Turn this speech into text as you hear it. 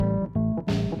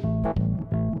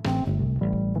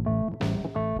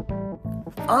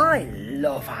I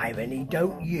love irony,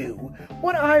 don't you?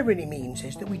 What irony means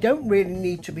is that we don't really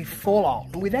need to be full on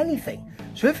with anything.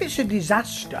 So if it's a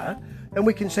disaster, then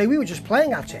we can say we were just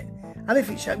playing at it. And if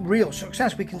it's a real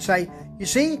success, we can say, you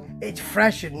see, it's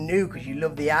fresh and new because you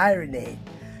love the irony.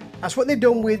 That's what they've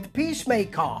done with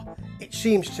Peacemaker. It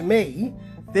seems to me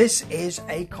this is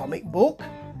a comic book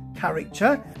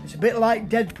character. It's a bit like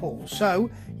Deadpool.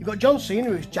 So you've got John Cena,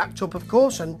 who's jacked up, of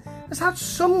course, and has had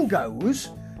some goes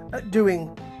at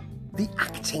doing the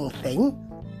acting thing.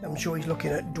 I'm sure he's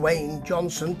looking at Dwayne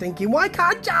Johnson thinking, why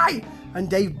can't I? And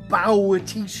Dave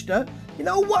Bautista, you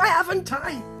know, why haven't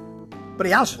I? But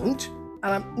he hasn't, and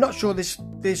I'm not sure this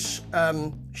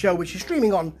show, which is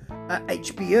streaming on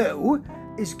HBO,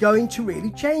 is going to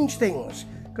really change things,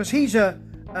 because he's a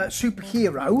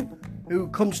superhero who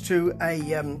comes to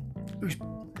who's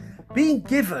being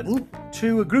given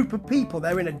to a group of people.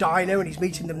 They're in a diner and he's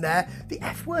meeting them there. The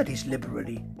F word is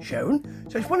liberally shown,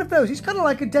 so it's one of those. It's kind of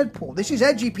like a Deadpool. This is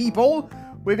edgy, people.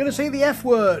 We're going to say the F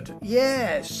word,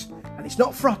 yes, and it's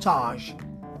not frottage.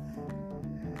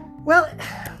 Well,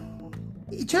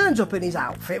 he turns up in his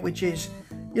outfit, which is,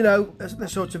 you know, the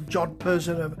sort of jodhpurs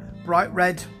and a bright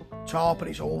red top,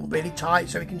 and it's all really tight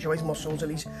so he can show his muscles,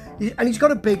 and he's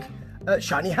got a big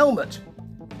shiny helmet.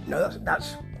 No,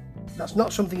 that's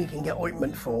not something you can get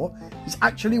ointment for. He's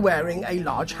actually wearing a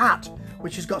large hat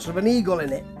which has got sort of an eagle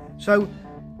in it. So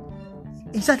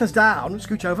he settles down,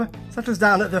 scooch over, settles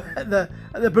down at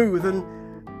the booth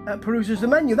and peruses the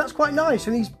menu. That's quite nice,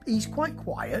 and he's quite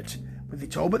quiet with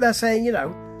it all. But they're saying, you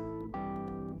know,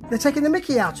 they're taking the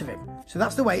mickey out of him. So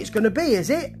that's the way it's going to be, is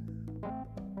it?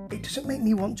 It doesn't make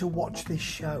me want to watch this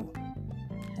show.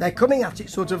 They're coming at it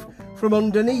sort of from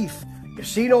underneath. You've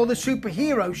seen all the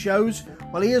superhero shows.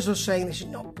 Well, here's us saying this is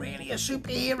not really a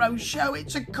superhero show.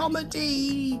 It's a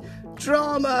comedy,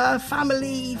 drama,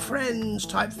 family, friends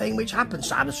type thing, which happens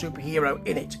to have a superhero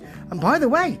in it. And by the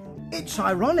way, it's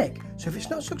ironic. So if it's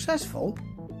not successful,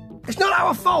 it's not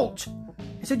our fault.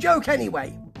 It's a joke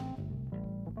anyway.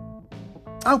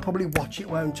 I'll probably watch it,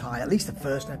 won't I? At least the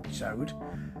first episode.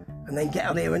 And then get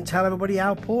on here and tell everybody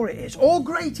how poor it is. Or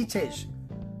great it is.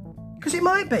 Because it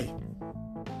might be.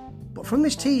 But from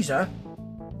this teaser,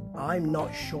 I'm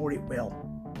not sure it will.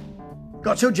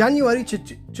 Got till January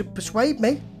to persuade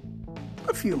me.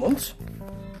 A few months.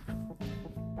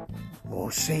 Oh,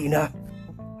 Cena.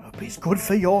 Hope it's good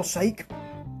for your sake.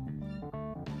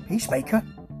 Peacemaker.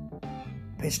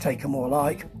 Piss taker more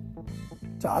like.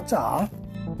 Ta-ta.